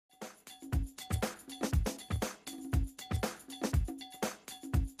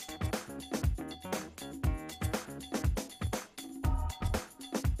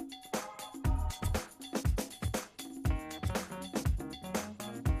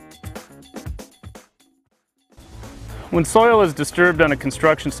When soil is disturbed on a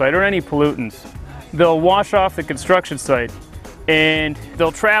construction site or any pollutants, they'll wash off the construction site and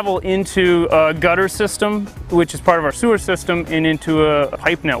they'll travel into a gutter system, which is part of our sewer system, and into a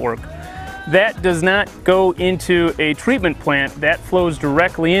pipe network. That does not go into a treatment plant, that flows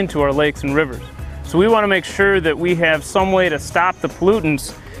directly into our lakes and rivers. So we want to make sure that we have some way to stop the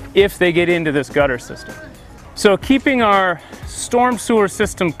pollutants if they get into this gutter system. So keeping our storm sewer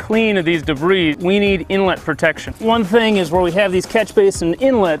system clean of these debris, we need inlet protection. One thing is where we have these catch basin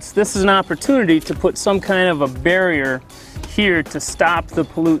inlets, this is an opportunity to put some kind of a barrier here to stop the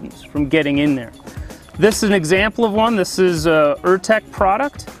pollutants from getting in there. This is an example of one. This is a Urtec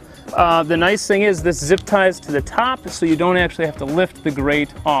product. The nice thing is this zip ties to the top, so you don't actually have to lift the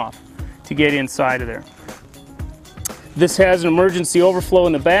grate off to get inside of there. This has an emergency overflow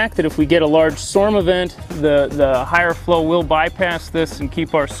in the back that if we get a large storm event, the higher flow will bypass this and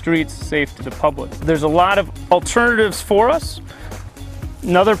keep our streets safe to the public. There's a lot of alternatives for us.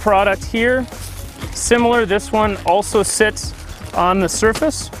 Another product here, similar, this one also sits on the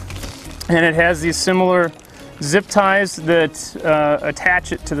surface and it has these similar zip ties that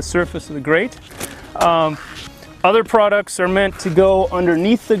attach it to the surface of the grate. Other products are meant to go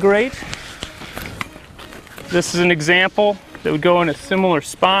underneath the grate. This is an example that would go in a similar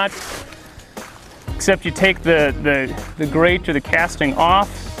spot, except you take the grate or the casting off,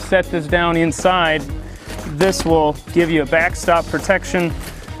 set this down inside. This will give you a backstop protection.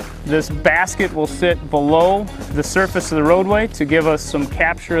 This basket will sit below the surface of the roadway to give us some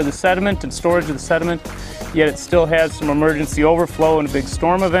capture of the sediment and storage of the sediment, yet it still has some emergency overflow in a big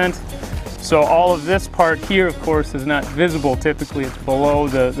storm event. So all of this part here, of course, is not visible. Typically it's below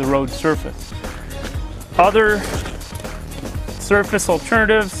the road surface. Other surface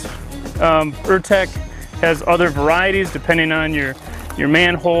alternatives, Urtec has other varieties depending on your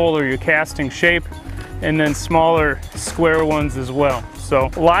manhole or your casting shape, and then smaller square ones as well.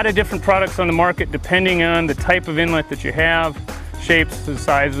 So a lot of different products on the market depending on the type of inlet that you have, shapes, the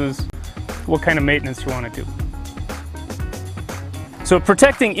sizes, what kind of maintenance you want to do. So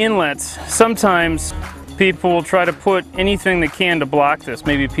protecting inlets, sometimes people will try to put anything they can to block this,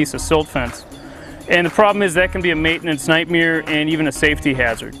 maybe a piece of silt fence. And the problem is that can be a maintenance nightmare and even a safety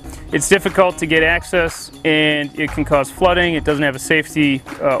hazard. It's difficult to get access and it can cause flooding. It doesn't have a safety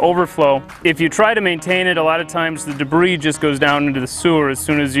overflow. If you try to maintain it, a lot of times the debris just goes down into the sewer as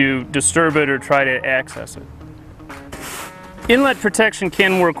soon as you disturb it or try to access it. Inlet protection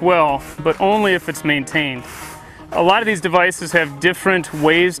can work well, but only if it's maintained. A lot of these devices have different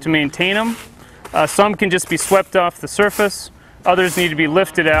ways to maintain them. Some can just be swept off the surface. Others need to be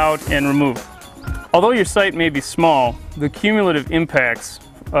lifted out and removed. Although your site may be small, the cumulative impacts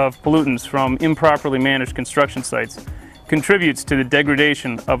of pollutants from improperly managed construction sites contributes to the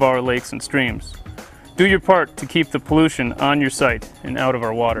degradation of our lakes and streams. Do your part to keep the pollution on your site and out of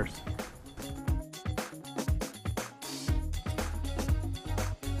our waters.